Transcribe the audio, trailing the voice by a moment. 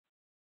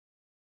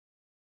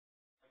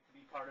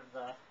part of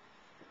the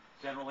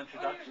general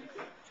introduction?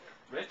 Oh,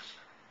 yeah. Rich?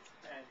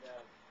 And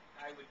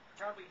I would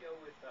probably go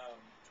with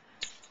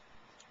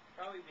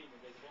probably being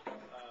invisible.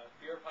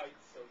 Fear of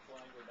heights, so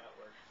flying would not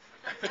work.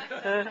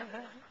 And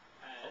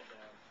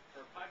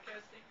for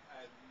podcasting,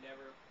 I've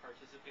never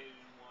participated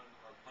in one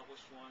or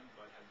published one,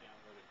 but I've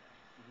downloaded them.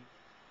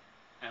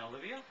 Mm-hmm. And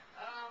Olivia?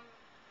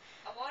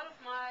 A lot of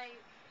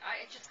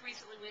I just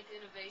recently went to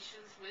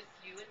Innovations with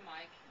you and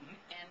Mike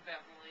and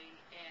Beverly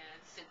and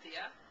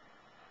Cynthia,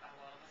 a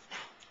lot of us,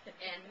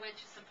 and went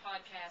to some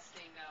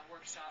podcasting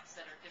workshops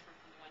that are different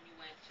from the one you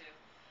went to.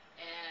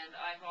 And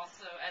I've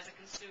also, as a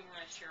consumer,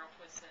 as Cheryl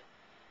puts it,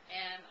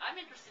 and I'm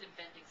interested in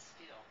bending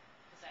steel.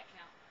 Does that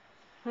count?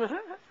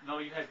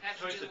 No, you had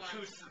choice of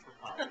two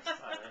superpowers.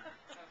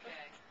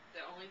 Okay,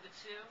 only the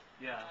two?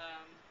 Yeah.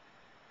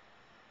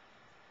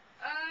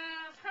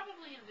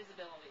 Probably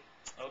invisibility.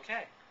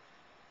 Okay.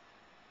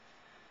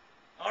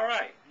 All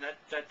right,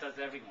 that does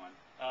everyone.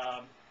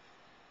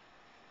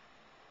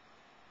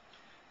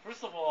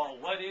 First of all,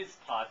 what is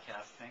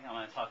podcasting? I'm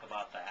going to talk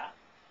about that.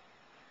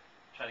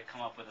 Try to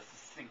come up with a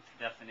succinct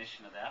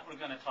definition of that. We're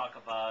going to talk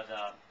about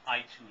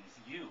iTunes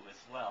U as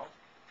well.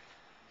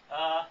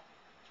 Well,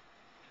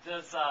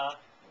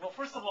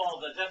 first of all,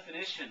 the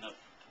definition of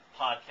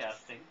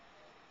podcasting.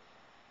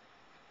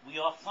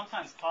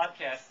 Sometimes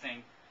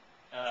podcasting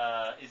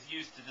is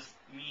used to just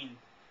mean,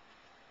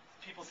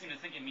 people seem to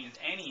think it means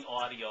any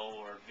audio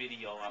or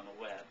video on the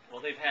web.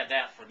 Well, they've had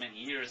that for many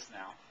years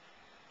now.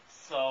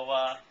 So,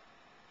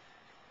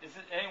 is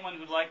it anyone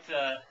who'd like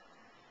to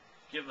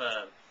give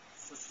a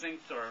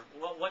succinct, or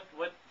what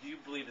do you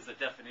believe is a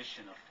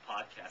definition of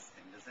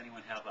podcasting? Does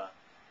anyone have a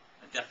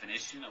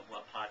definition of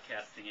what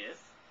podcasting is?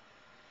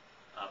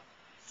 A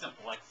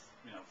simple,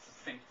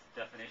 succinct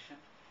definition.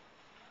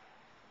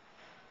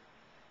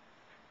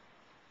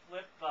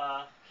 Flip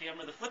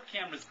camera. The flip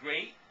camera is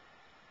great.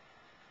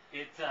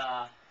 It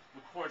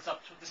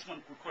this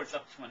one records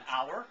up to an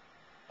hour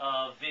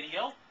of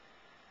video.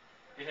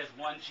 It has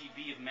 1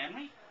 GB of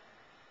memory,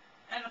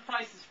 and the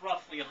price is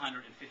roughly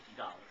 $150.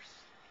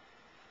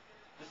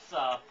 This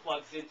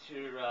plugs into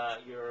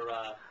your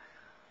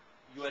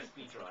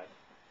USB drive,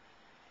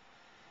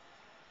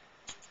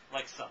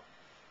 like so.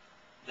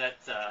 That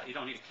you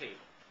don't need a cable;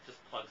 it just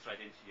plugs right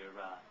into your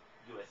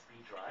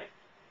USB drive.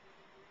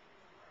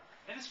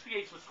 And this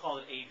creates what's called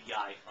an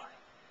AVI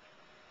file.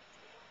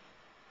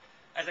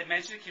 As I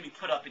mentioned, it can be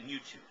put up in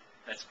YouTube.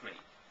 That's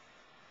great.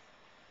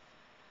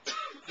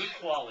 Good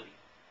quality,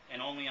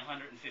 and only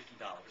 $150.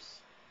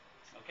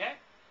 Okay?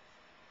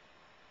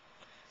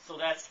 So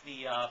that's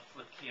the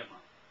flip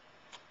camera.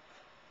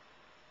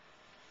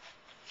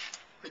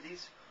 Could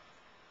this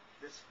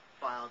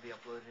file be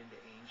uploaded into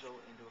Angel,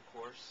 into a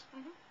course?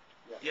 Mm-hmm.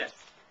 Yes.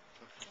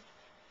 Okay.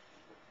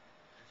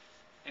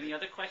 Any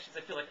other questions?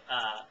 I feel like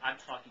I'm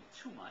talking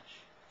too much,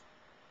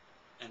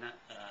 and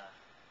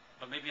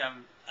but maybe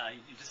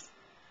you just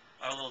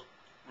are a little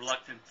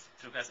reluctant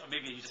to ask, or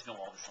maybe you just know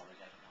all this already.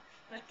 I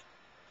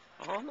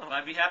don't know.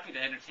 But I'd be happy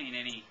to entertain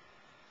any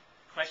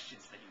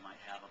questions that you might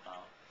have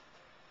about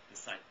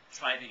this. I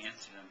try to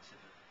answer them to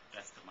the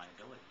best of my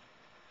ability.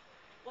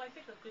 Well, I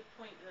think a good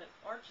point that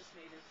Art just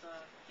made is,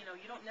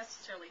 you don't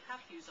necessarily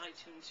have to use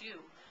iTunes U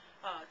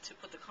to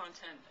put the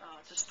content,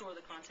 to store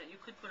the content. You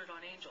could put it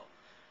on Angel.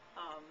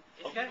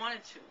 If you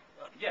wanted to,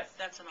 yes,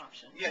 that's an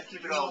option. Yeah,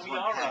 keep it all as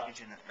one package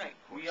in it. Right.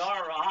 We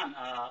are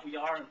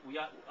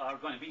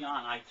going to be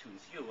on iTunes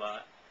U.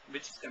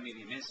 Rich is going to be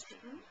the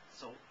administrator.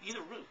 So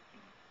either route.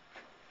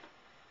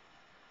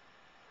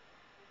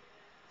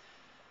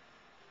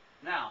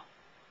 Now,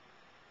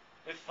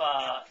 if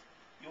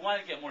you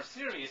want to get more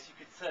serious, you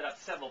could set up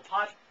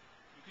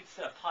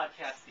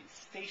podcasting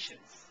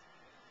stations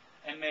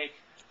and make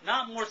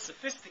not more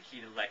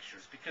sophisticated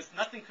lectures, because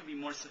nothing could be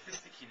more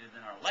sophisticated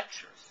than our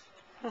lectures.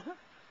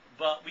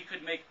 But we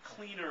could make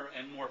cleaner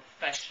and more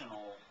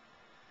professional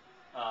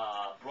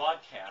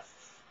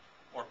broadcasts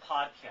or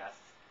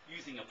podcasts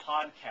using a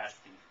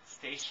podcasting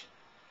station.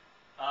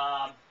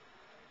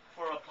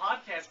 For a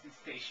podcasting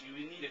station, you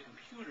would need a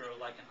computer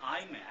like an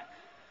iMac,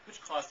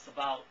 which costs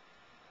about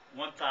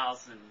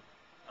 $1,150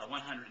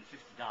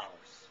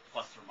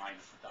 plus or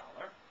minus $1.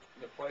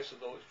 The price of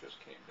those just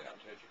came down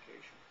to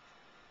education.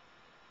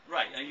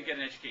 Right, and you get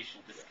an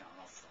educational discount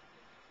also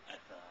at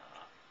the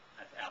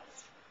Apple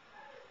Store.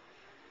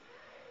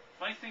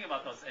 Funny thing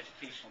about those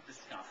educational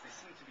discounts, they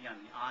seem to be on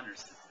the honor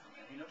system.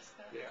 Have you noticed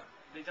that? Yeah.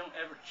 They don't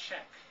ever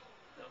check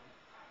that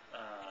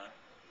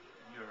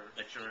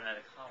you're at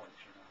a college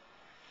or not.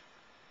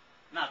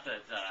 Not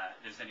that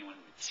there's anyone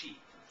who would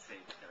cheat and say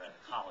that they're at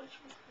a college.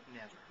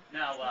 Never.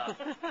 Now,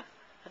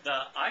 the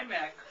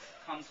iMac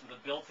comes with a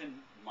built-in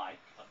mic,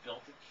 a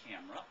built-in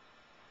camera,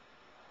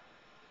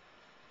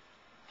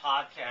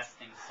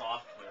 podcasting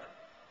software,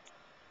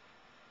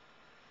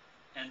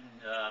 and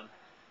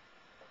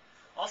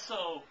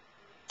also,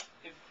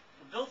 if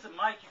the built-in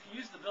mic, you can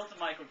use the built-in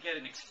mic or get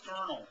an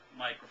external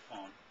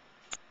microphone.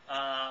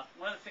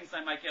 One of the things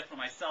I might get for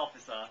myself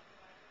is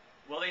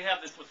they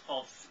have this what's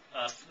called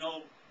a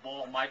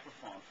snowball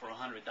microphone for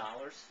 $100,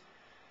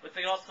 But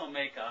they also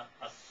make a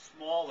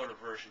smaller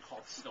version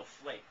called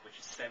Snowflake, which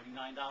is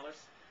 $79.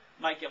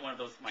 Might get one of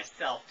those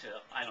myself to,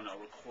 I don't know,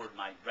 record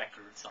my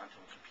records onto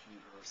a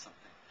computer or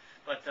something.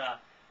 But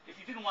if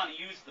you didn't want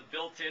to use the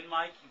built-in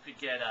mic, you could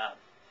get a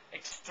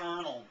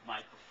external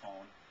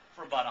microphone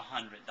for about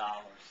 $100.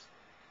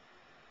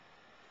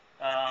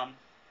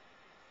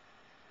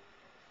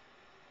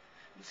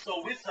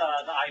 So with the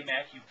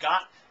iMac, you've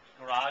got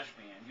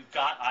GarageBand, you've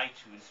got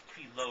iTunes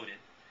preloaded,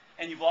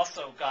 and you've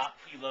also got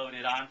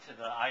preloaded onto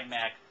the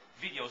iMac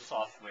video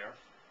software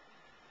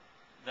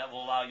that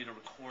will allow you to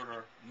record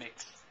or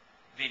mix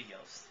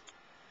videos.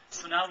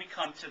 So now we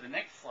come to the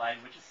next slide,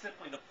 which is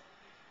simply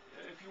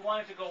if you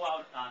wanted to go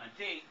out on a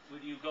date,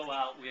 would you go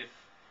out with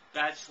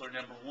bachelor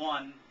number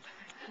 1,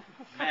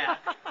 Mac,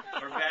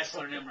 or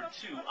bachelor number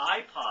 2,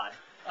 iPod,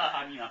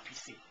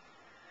 PC?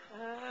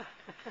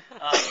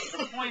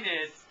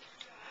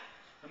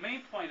 The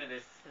main point of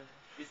this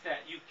is that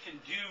you can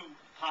do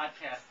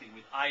podcasting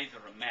with either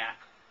a Mac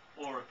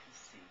or a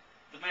PC.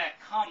 The Mac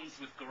comes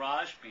with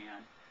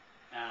GarageBand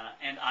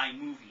and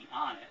iMovie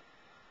on it,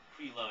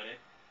 preloaded.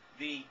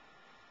 The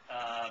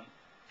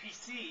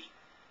PC,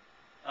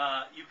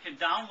 you can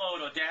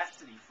download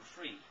Audacity for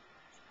free.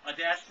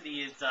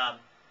 Audacity is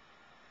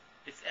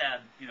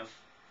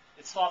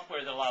it's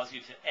software that allows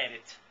you to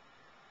edit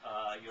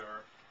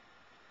your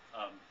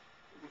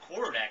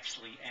record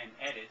actually and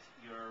edit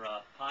your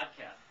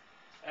podcast.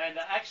 And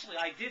actually,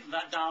 I did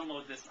not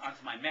download this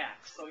onto my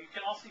Mac, so you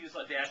can also use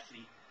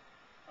Audacity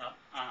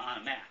on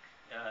a Mac.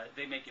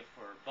 They make it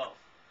for both.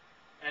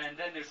 And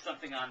then there's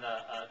something on the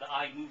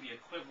iMovie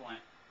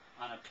equivalent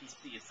on a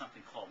PC is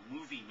something called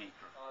Movie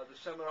Maker. The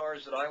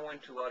seminars that I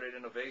went to out at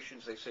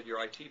Innovations, they said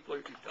your IT people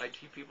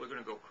are going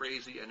to go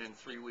crazy, and in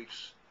 3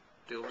 weeks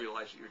they'll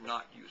realize that you're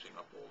not using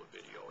up all the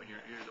video and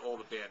you're all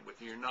the bandwidth,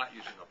 and you're not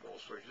using up all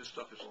storage. This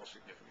stuff is all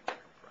significantly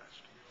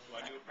compressed. So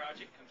I do a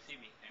project, come see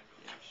me, and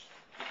we'll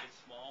keep it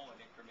small and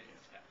incremental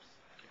steps.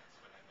 That's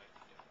what I'd like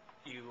to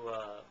do. You,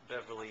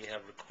 Beverly,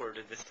 have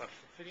recorded this on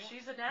video?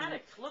 She's an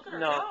addict. Look at her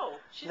No. go.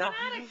 She's No. an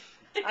addict.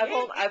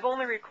 I've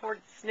only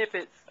recorded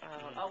snippets.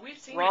 We've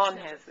seen Ron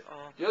your has.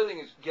 snippets. The other thing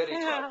is get a Yeah.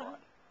 tripod.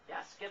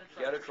 Yes, get a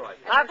Get a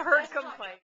tripod. I've heard complaints.